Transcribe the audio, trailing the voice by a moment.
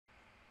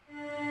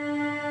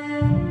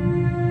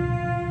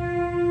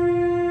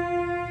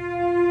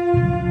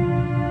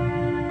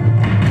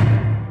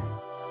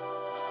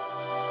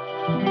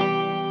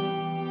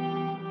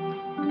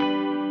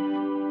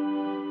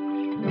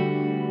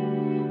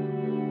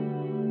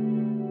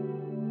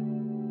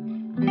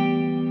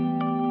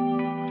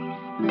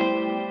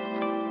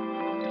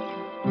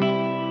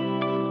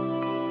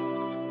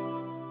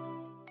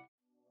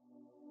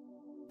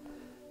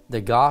The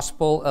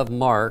Gospel of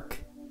Mark,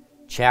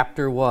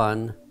 chapter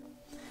 1.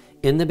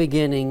 In the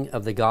beginning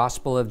of the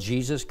Gospel of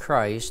Jesus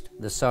Christ,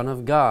 the Son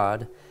of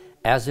God,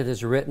 as it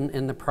is written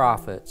in the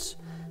prophets,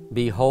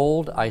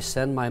 Behold, I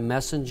send my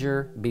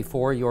messenger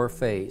before your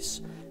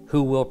face,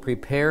 who will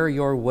prepare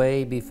your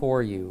way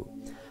before you.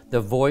 The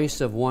voice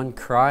of one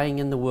crying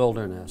in the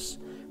wilderness,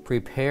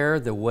 Prepare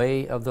the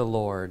way of the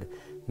Lord,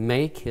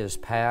 make his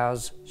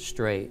paths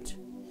straight.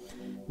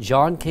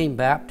 John came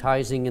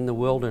baptizing in the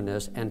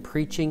wilderness and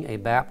preaching a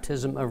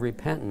baptism of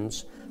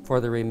repentance for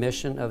the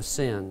remission of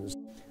sins.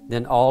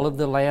 Then all of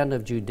the land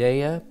of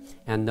Judea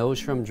and those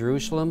from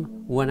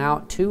Jerusalem went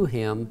out to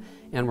him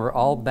and were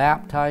all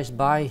baptized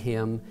by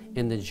him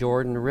in the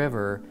Jordan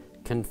River,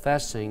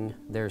 confessing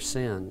their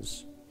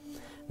sins.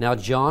 Now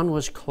John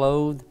was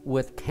clothed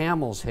with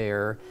camel's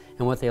hair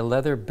and with a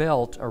leather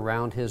belt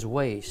around his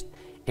waist,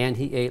 and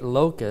he ate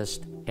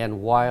locust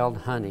and wild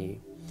honey.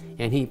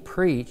 And he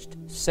preached,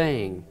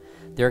 saying,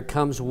 There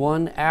comes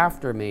one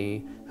after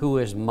me who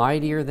is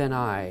mightier than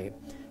I,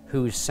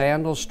 whose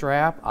sandal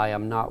strap I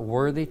am not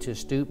worthy to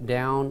stoop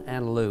down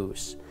and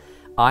loose.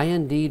 I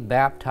indeed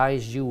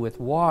baptize you with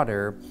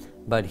water,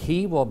 but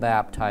he will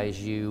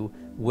baptize you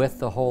with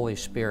the Holy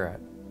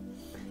Spirit.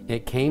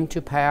 It came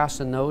to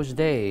pass in those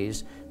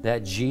days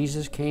that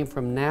Jesus came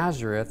from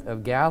Nazareth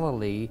of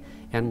Galilee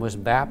and was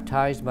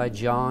baptized by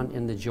John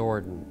in the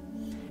Jordan.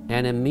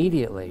 And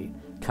immediately,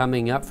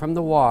 coming up from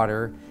the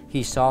water,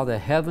 he saw the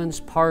heavens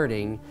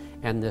parting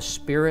and the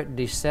Spirit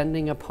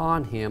descending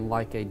upon him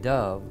like a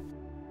dove.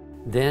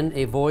 Then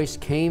a voice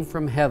came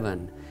from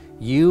heaven,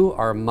 You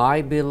are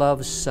my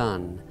beloved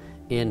Son,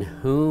 in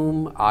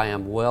whom I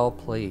am well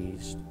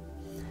pleased.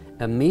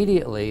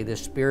 Immediately the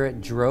Spirit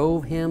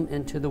drove him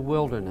into the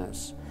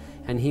wilderness,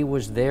 and he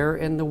was there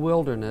in the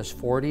wilderness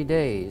 40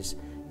 days,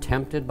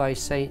 tempted by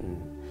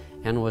Satan,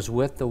 and was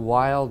with the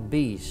wild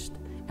beast,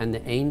 and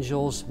the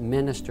angels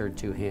ministered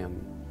to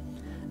him.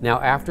 Now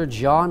after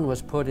John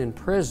was put in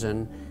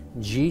prison,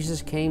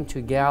 Jesus came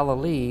to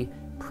Galilee,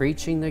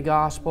 preaching the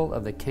gospel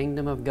of the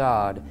kingdom of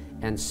God,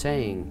 and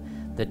saying,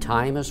 The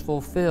time is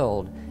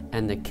fulfilled,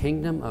 and the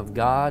kingdom of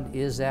God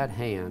is at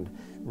hand.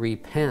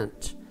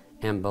 Repent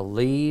and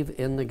believe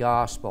in the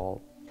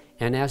gospel.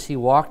 And as he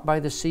walked by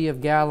the Sea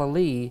of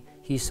Galilee,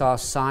 he saw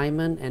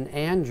Simon and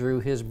Andrew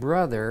his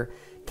brother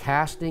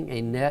casting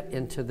a net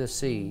into the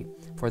sea,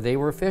 for they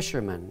were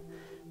fishermen.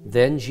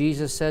 Then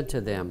Jesus said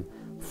to them,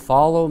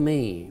 Follow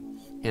me,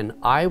 and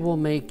I will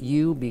make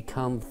you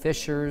become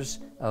fishers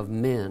of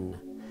men.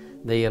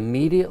 They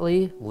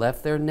immediately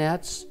left their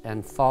nets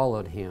and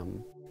followed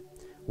him.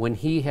 When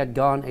he had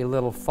gone a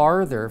little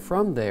farther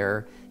from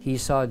there, he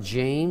saw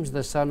James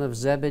the son of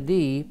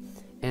Zebedee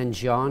and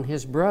John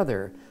his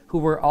brother, who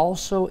were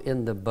also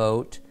in the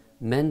boat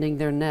mending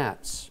their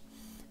nets.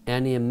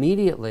 And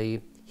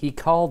immediately he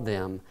called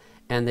them,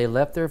 and they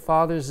left their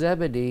father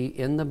Zebedee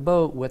in the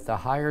boat with the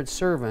hired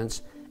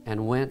servants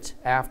and went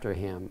after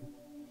him.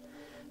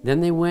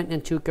 Then they went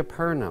into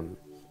Capernaum,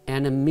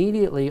 and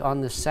immediately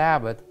on the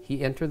Sabbath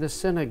he entered the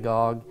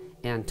synagogue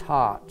and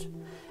taught.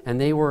 And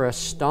they were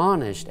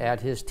astonished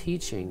at his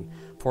teaching,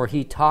 for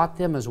he taught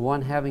them as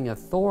one having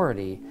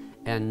authority,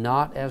 and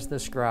not as the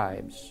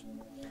scribes.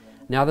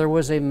 Now there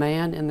was a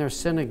man in their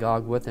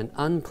synagogue with an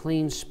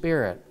unclean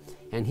spirit,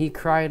 and he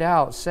cried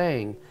out,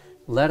 saying,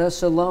 Let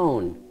us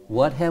alone.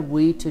 What have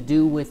we to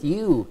do with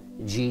you,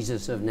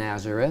 Jesus of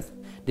Nazareth?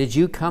 Did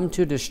you come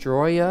to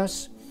destroy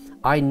us?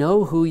 I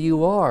know who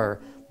you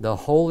are, the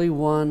Holy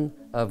One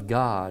of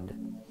God.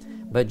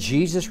 But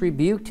Jesus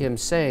rebuked him,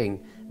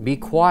 saying, Be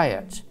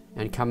quiet,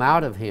 and come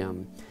out of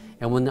him.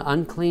 And when the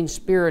unclean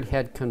spirit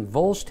had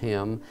convulsed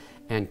him,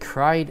 and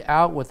cried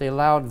out with a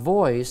loud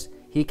voice,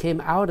 he came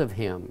out of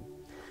him.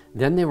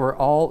 Then they were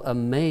all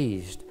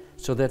amazed,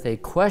 so that they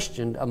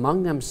questioned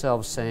among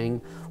themselves,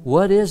 saying,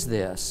 What is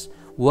this?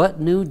 What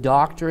new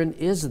doctrine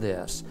is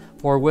this?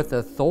 For with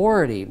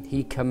authority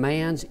he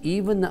commands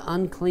even the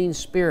unclean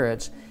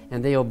spirits,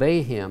 and they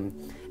obey him.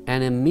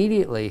 And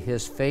immediately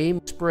his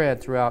fame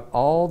spread throughout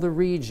all the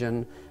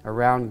region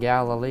around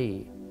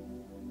Galilee.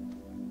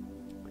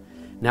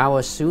 Now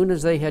as soon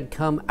as they had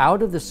come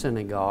out of the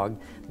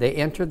synagogue, they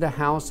entered the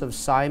house of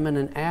Simon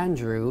and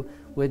Andrew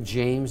with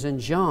James and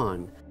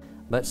John.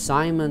 But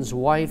Simon's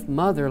wife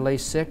mother lay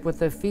sick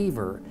with a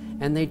fever,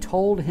 and they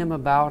told him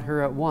about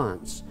her at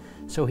once.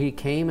 So he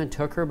came and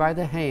took her by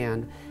the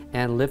hand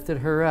and lifted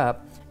her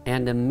up,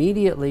 and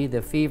immediately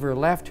the fever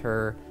left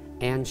her,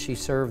 and she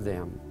served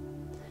them.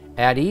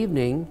 At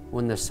evening,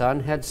 when the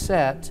sun had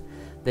set,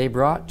 they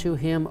brought to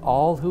him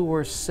all who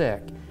were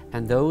sick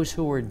and those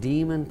who were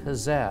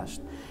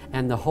demon-possessed,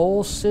 and the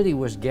whole city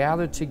was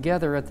gathered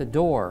together at the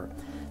door.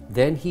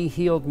 Then he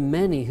healed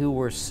many who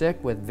were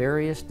sick with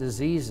various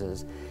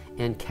diseases,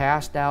 and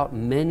cast out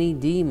many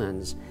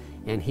demons,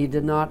 and he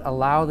did not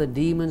allow the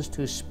demons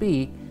to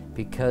speak,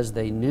 because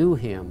they knew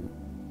him.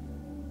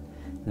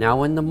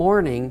 Now in the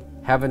morning,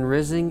 having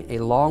risen a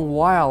long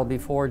while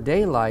before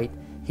daylight,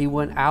 he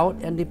went out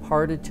and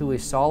departed to a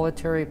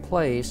solitary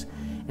place,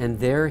 and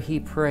there he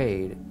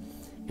prayed.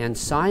 And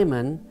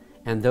Simon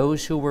and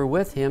those who were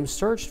with him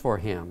searched for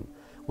him.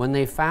 When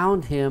they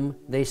found him,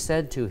 they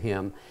said to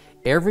him,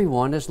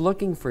 "Everyone is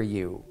looking for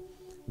you."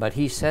 But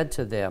he said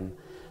to them,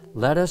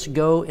 "Let us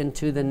go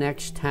into the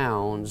next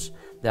towns,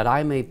 that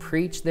I may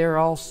preach there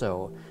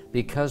also,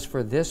 because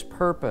for this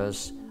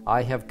purpose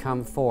I have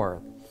come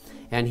forth."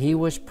 And he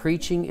was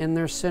preaching in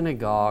their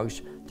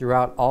synagogues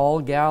throughout all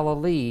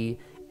Galilee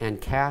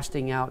and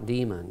casting out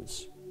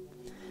demons.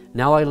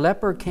 Now a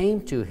leper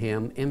came to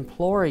him,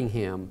 imploring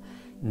him,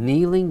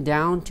 kneeling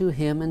down to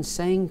him and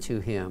saying to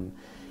him,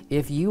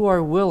 "If you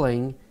are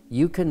willing,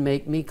 you can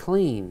make me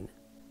clean."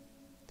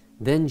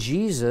 Then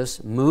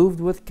Jesus,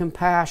 moved with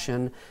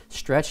compassion,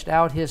 stretched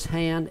out his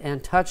hand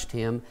and touched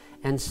him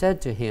and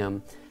said to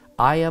him,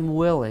 "I am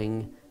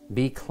willing,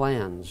 be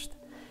cleansed."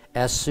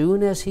 As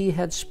soon as he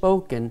had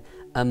spoken,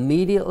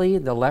 immediately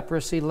the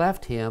leprosy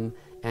left him,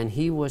 and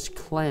he was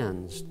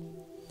cleansed.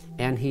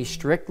 And he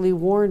strictly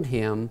warned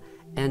him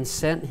and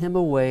sent him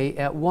away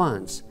at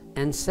once,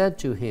 and said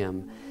to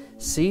him,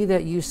 "See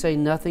that you say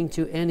nothing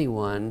to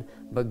anyone,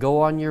 but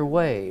go on your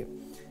way.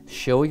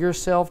 Show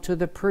yourself to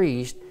the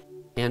priest,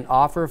 and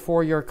offer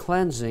for your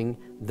cleansing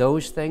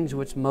those things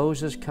which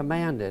Moses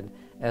commanded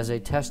as a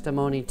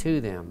testimony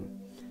to them."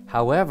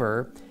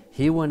 However,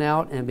 he went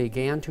out and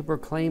began to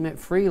proclaim it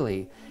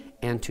freely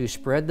and to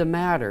spread the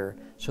matter,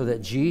 so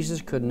that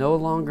Jesus could no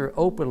longer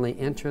openly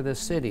enter the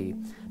city,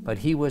 but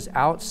he was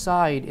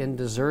outside in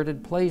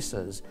deserted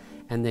places,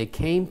 and they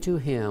came to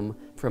him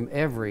from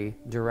every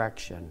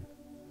direction.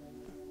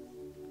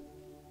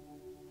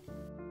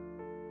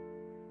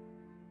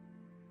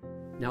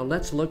 Now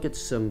let's look at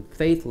some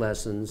faith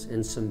lessons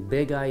and some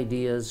big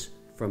ideas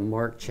from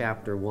Mark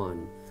chapter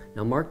 1.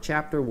 Now Mark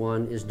chapter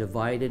 1 is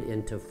divided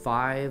into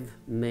 5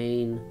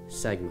 main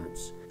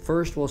segments.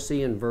 First, we'll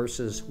see in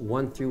verses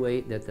 1 through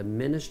 8 that the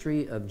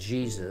ministry of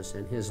Jesus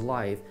and his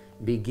life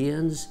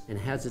begins and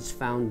has its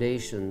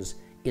foundations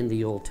in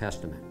the Old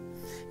Testament.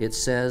 It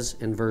says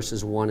in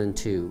verses 1 and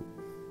 2,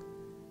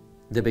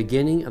 "The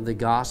beginning of the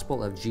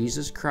gospel of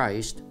Jesus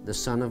Christ, the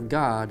Son of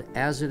God,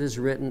 as it is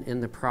written in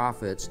the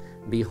prophets,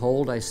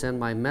 Behold, I send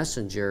my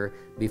messenger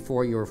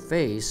before your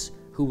face,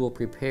 who will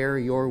prepare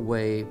your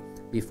way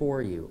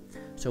before you."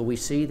 So we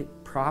see the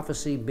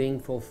prophecy being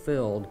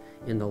fulfilled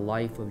in the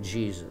life of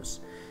Jesus.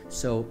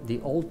 So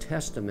the Old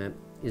Testament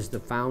is the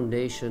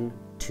foundation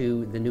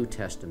to the New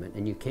Testament,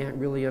 and you can't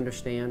really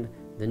understand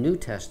the New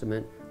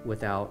Testament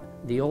without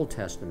the Old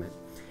Testament.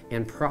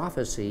 And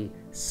prophecy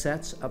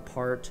sets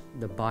apart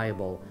the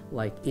Bible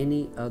like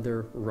any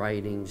other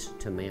writings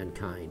to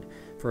mankind.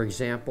 For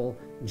example,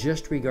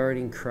 just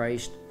regarding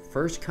Christ's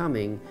first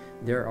coming,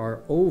 there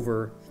are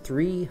over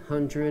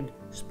 300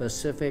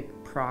 specific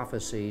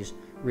prophecies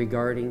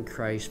regarding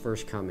Christ's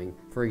first coming.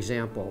 For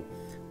example,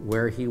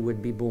 where he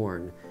would be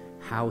born,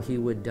 how he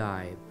would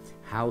die,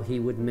 how he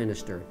would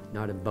minister,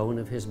 not a bone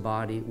of his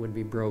body would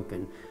be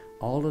broken.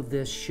 All of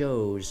this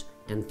shows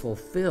and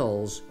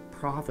fulfills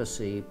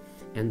prophecy,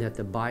 and that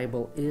the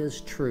Bible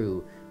is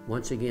true.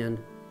 Once again,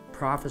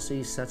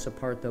 prophecy sets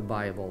apart the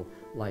Bible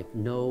like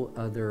no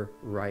other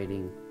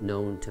writing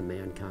known to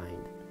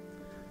mankind.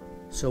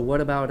 So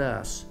what about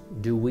us?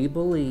 Do we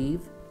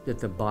believe that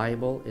the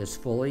Bible is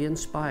fully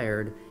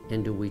inspired,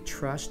 and do we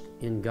trust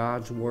in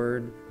God's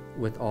Word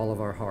with all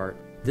of our heart?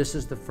 This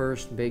is the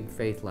first big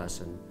faith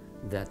lesson,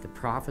 that the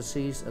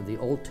prophecies of the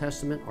Old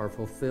Testament are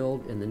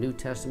fulfilled in the New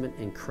Testament,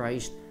 and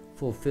Christ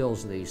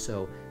fulfills these.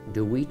 So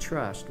do we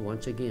trust,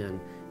 once again,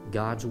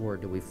 God's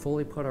Word? Do we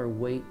fully put our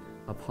weight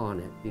upon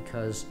it?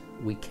 Because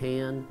we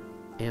can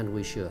and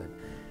we should.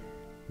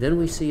 Then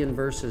we see in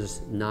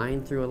verses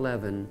 9 through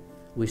 11,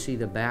 we see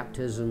the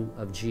baptism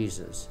of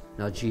Jesus.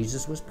 Now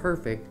Jesus was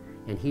perfect,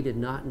 and he did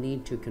not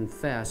need to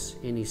confess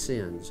any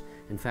sins.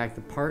 In fact,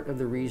 the part of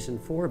the reason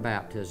for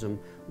baptism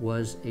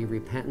was a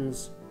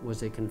repentance,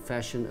 was a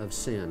confession of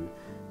sin.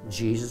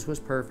 Jesus was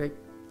perfect.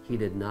 He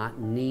did not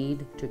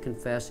need to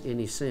confess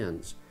any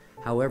sins.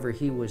 However,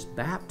 he was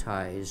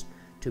baptized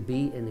to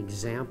be an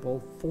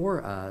example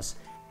for us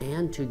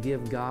and to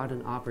give God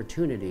an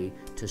opportunity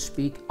to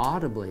speak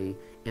audibly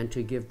and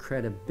to give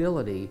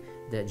credibility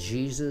that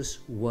Jesus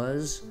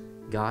was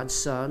God's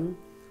Son,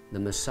 the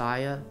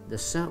Messiah, the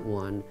sent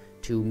one,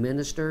 to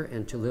minister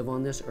and to live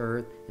on this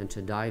earth and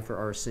to die for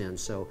our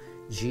sins. So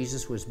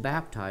Jesus was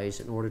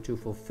baptized in order to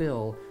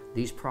fulfill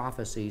these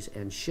prophecies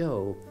and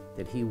show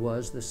that he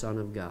was the Son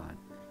of God,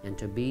 and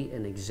to be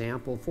an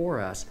example for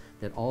us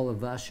that all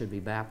of us should be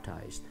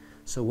baptized.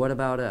 So what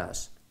about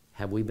us?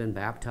 Have we been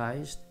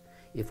baptized?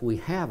 If we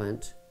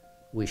haven't,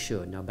 we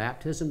should. Now,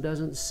 baptism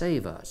doesn't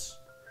save us.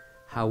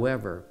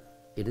 However,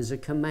 it is a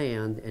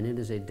command, and it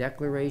is a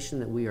declaration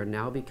that we are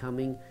now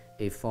becoming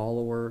a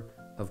follower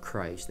of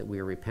Christ, that we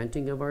are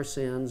repenting of our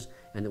sins,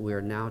 and that we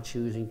are now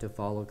choosing to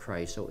follow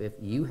Christ. So if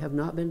you have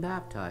not been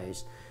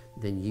baptized,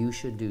 then you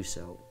should do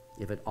so.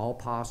 If at all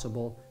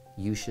possible,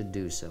 you should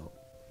do so.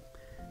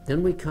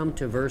 Then we come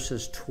to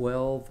verses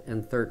 12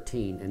 and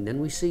 13, and then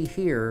we see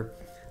here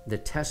the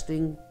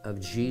testing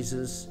of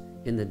Jesus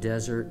in the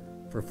desert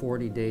for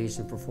 40 days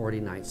and for 40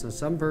 nights. Now,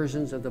 some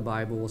versions of the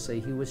Bible will say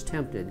he was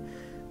tempted,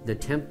 The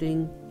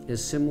tempting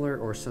is similar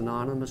or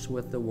synonymous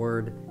with the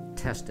word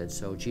tested.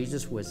 So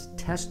Jesus was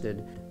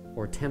tested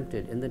or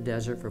tempted in the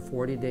desert for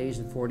 40 days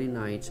and 40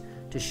 nights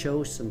to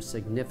show some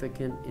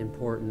significant,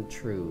 important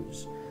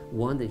truths.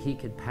 One, that he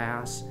could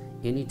pass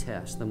any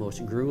test, the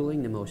most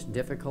grueling, the most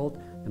difficult,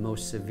 the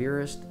most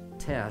severest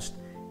test,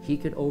 he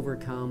could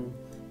overcome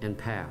and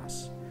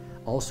pass.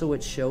 Also,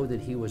 it showed that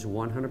he was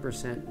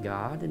 100%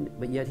 God,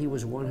 but yet he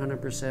was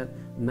 100%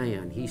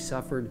 man. He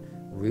suffered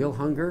real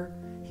hunger.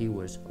 He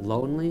was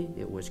lonely.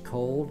 It was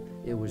cold.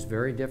 It was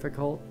very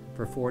difficult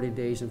for 40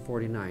 days and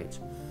 40 nights.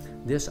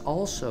 This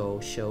also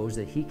shows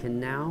that he can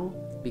now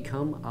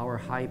become our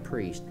high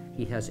priest.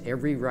 He has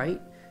every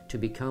right to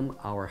become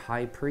our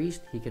high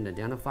priest. He can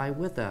identify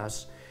with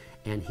us,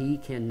 and he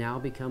can now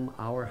become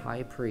our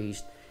high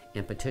priest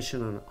and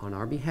petition on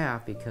our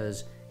behalf,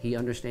 because he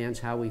understands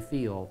how we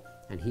feel,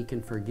 and he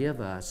can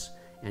forgive us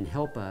and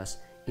help us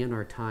in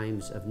our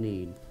times of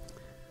need.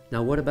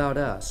 Now, what about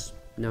us?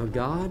 Now,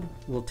 God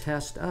will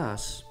test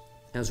us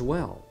as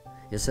well.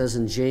 It says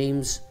in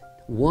James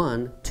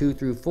 1, 2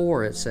 through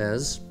 4, it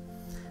says,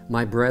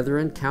 "My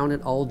brethren, count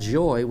it all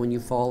joy when you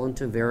fall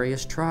into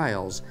various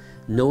trials,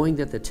 knowing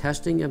that the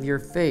testing of your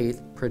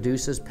faith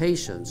produces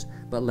patience.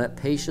 But let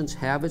patience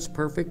have its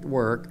perfect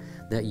work,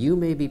 that you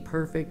may be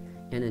perfect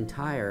and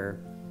entire,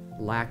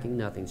 lacking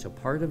nothing." So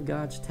part of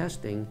God's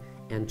testing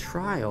and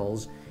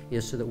trials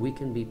is so that we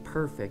can be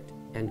perfect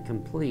and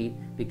complete,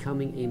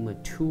 becoming a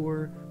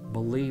mature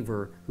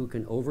believer who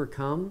can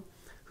overcome,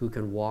 who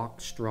can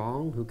walk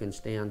strong, who can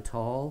stand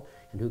tall,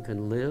 and who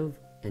can live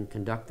and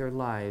conduct their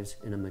lives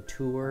in a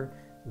mature,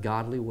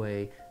 godly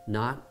way,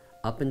 not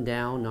up and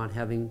down, not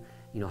having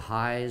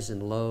highs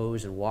and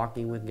lows and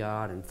walking with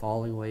God and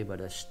falling away, but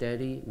a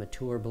steady,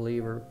 mature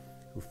believer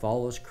who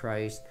follows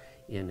Christ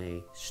in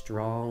a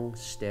strong,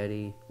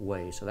 steady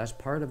way. So that's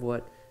part of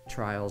what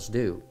trials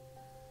do.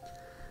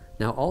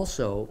 Now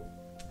also,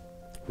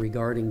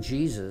 regarding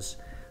Jesus,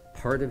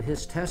 part of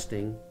his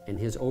testing and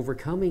his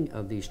overcoming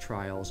of these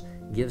trials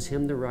gives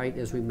him the right,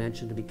 as we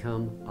mentioned, to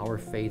become our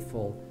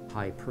faithful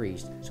high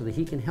priest, so that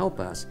he can help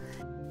us.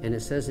 And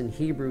it says in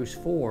Hebrews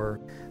 4,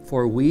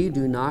 "For we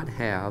do not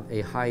have a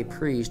high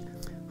priest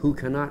who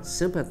cannot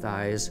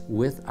sympathize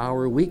with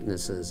our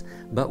weaknesses,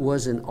 but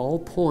was in all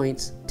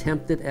points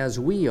tempted as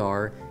we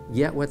are,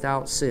 yet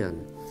without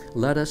sin.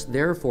 Let us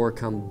therefore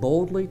come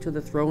boldly to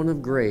the throne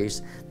of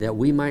grace, that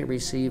we might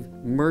receive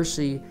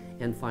mercy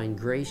and find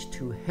grace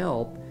to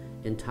help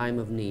in time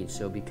of need."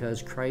 So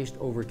because Christ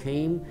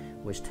overcame,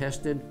 was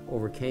tested,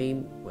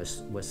 overcame,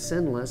 was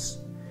sinless,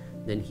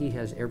 then he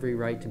has every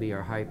right to be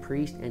our high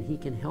priest, and he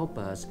can help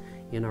us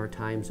in our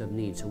times of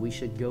need. So we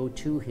should go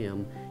to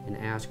him and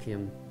ask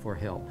him for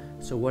help.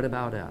 So what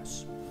about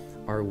us?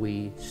 Are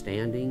we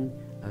standing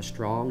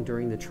strong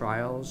during the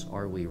trials?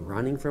 Are we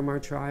running from our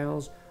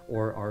trials?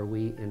 Or are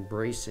we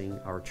embracing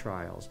our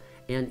trials?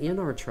 And in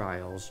our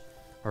trials,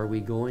 are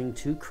we going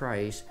to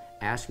Christ,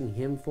 asking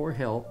him for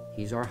help?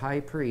 He's our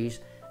high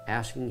priest,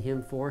 asking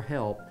him for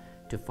help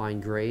to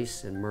find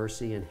grace and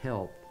mercy and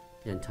help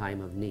in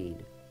time of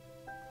need.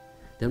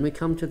 Then we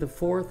come to the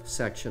fourth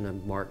section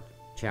of Mark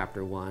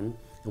chapter 1,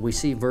 and we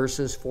see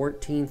verses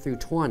 14 through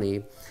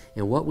 20.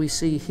 And what we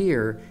see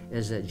here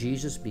is that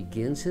Jesus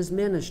begins his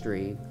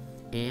ministry,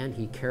 and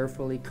he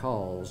carefully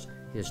calls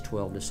his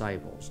 12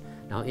 disciples.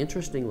 Now,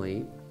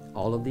 interestingly,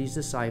 all of these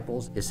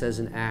disciples, it says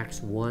in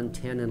Acts 1,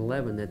 10, and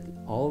 11 that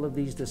all of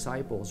these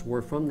disciples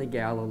were from the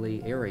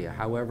Galilee area.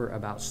 However,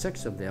 about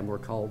 6 of them were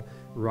called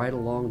right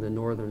along the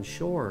northern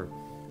shore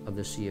of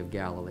the Sea of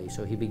Galilee.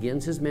 So he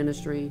begins his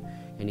ministry,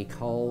 and he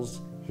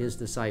calls his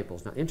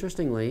disciples. Now,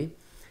 interestingly,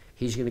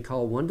 he's going to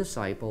call one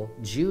disciple,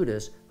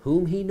 Judas,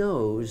 whom he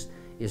knows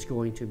is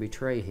going to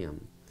betray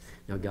him.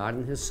 Now, God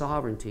in his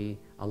sovereignty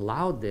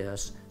allowed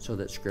this so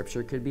that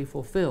Scripture could be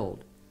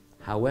fulfilled.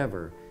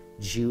 However,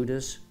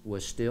 Judas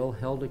was still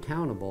held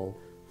accountable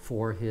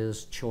for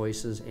his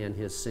choices and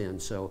his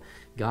sins. So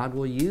God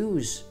will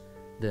use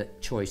the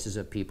choices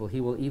of people.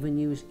 He will even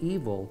use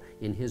evil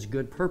in his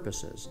good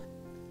purposes.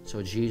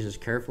 So Jesus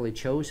carefully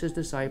chose his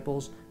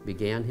disciples,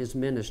 began his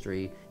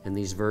ministry in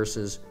these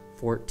verses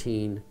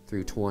 14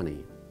 through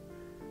 20.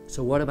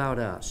 So what about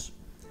us?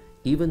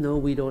 Even though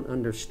we don't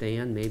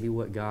understand maybe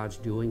what God's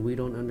doing, we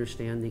don't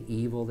understand the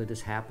evil that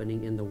is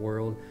happening in the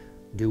world,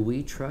 do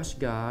we trust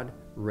God,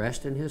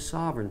 rest in his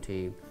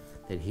sovereignty,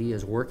 that he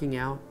is working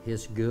out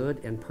his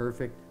good and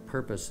perfect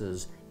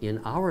purposes in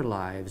our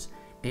lives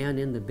and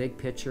in the big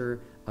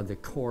picture of the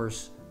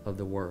course of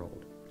the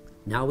world?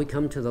 Now we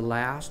come to the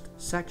last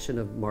section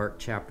of Mark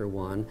chapter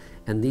 1,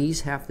 and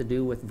these have to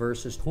do with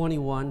verses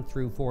 21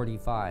 through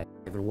 45.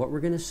 And what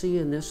we're going to see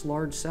in this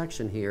large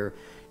section here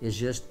is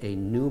just a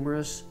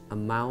numerous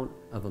amount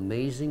of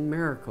amazing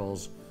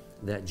miracles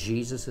that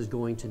Jesus is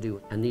going to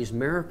do. And these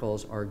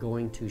miracles are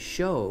going to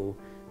show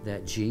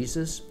that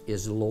Jesus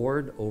is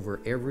Lord over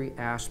every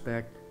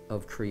aspect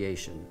of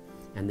creation,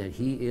 and that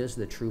he is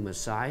the true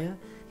Messiah.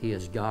 He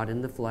is God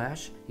in the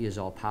flesh. He is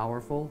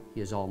all-powerful.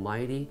 He is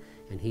almighty,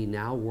 and he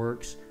now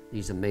works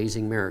these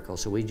amazing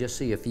miracles. So we just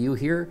see a few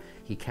here.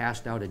 He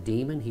cast out a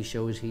demon. He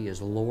shows he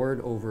is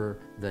Lord over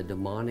the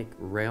demonic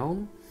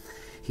realm.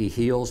 He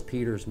heals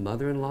Peter's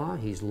mother-in-law.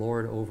 He's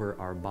Lord over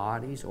our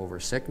bodies, over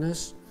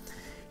sickness.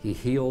 He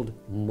healed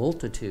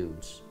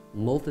multitudes.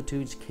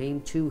 Multitudes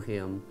came to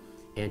him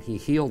and he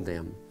healed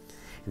them.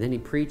 And then he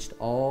preached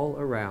all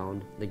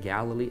around the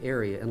Galilee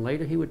area. And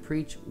later he would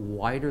preach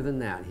wider than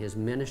that. His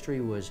ministry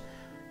was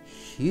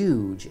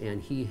huge,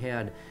 and he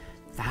had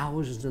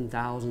thousands and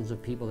thousands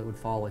of people that would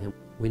follow him.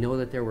 We know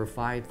that there were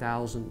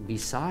 5,000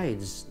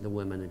 besides the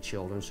women and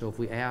children. So if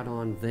we add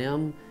on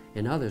them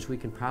and others, we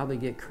can probably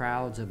get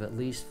crowds of at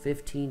least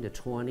 15 to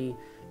 20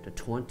 to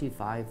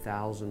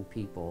 25,000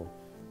 people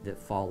that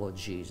followed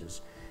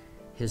Jesus.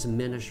 His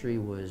ministry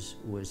was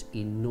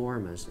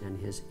enormous, and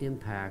his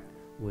impact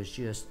was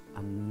just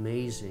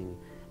amazing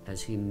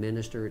as he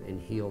ministered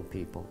and healed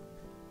people.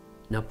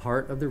 Now,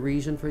 part of the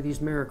reason for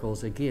these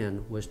miracles,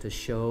 again, was to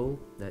show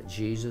that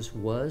Jesus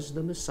was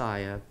the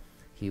Messiah.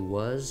 He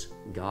was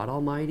God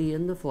Almighty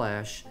in the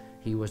flesh.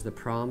 He was the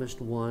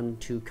promised one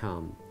to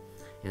come.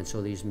 And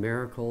so these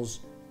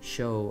miracles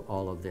show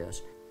all of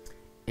this.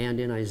 And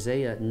in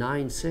Isaiah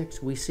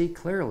 9:6, we see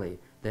clearly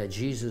that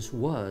Jesus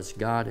was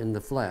God in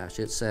the flesh.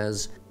 It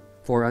says,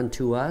 "For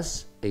unto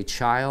us a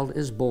child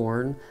is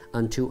born,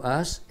 unto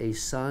us a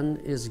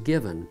son is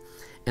given,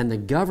 and the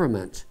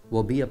government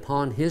will be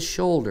upon his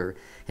shoulder,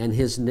 and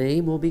his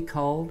name will be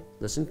called,"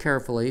 listen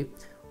carefully,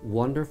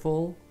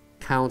 "Wonderful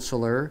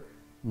Counselor,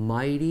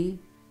 Mighty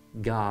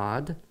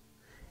God,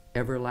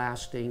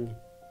 Everlasting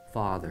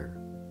Father,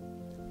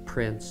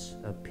 Prince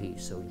of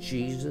Peace." So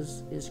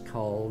Jesus is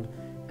called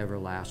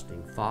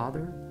Everlasting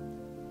Father,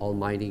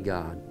 Almighty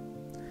God.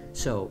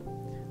 So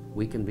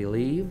we can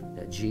believe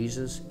that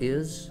Jesus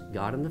is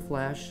God in the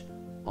flesh,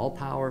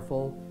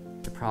 all-powerful,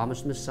 the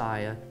promised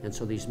Messiah, and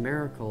so these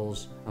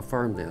miracles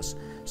affirm this.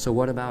 So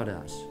what about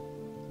us?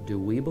 Do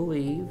we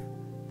believe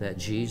that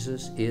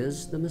Jesus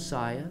is the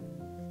Messiah?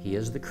 He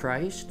is the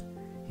Christ.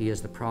 He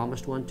is the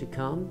promised one to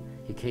come.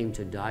 He came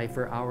to die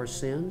for our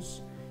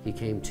sins. He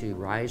came to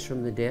rise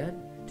from the dead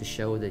to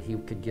show that he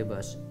could give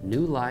us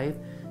new life.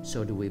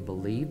 So do we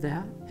believe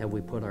that? Have we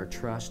put our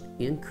trust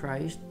in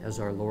Christ as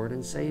our Lord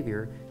and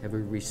Savior? Have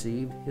we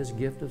received his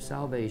gift of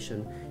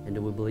salvation? And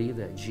do we believe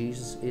that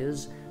Jesus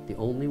is the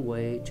only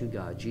way to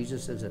God?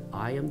 Jesus says that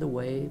I am the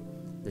way,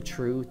 the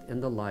truth,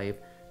 and the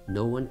life.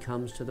 No one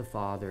comes to the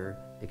Father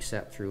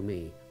except through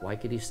me. Why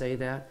could he say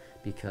that?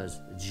 Because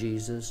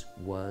Jesus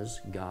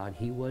was God.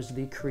 He was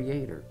the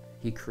creator.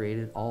 He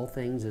created all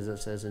things, as it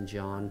says in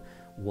John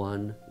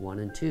 1:1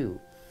 and 2.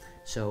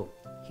 So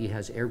he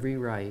has every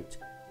right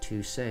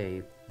to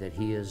say that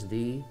he is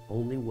the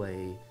only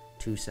way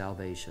to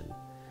salvation.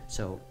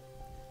 So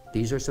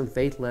these are some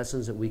faith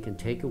lessons that we can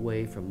take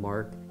away from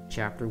Mark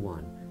chapter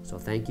 1. So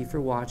thank you for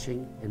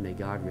watching, and may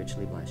God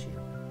richly bless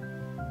you.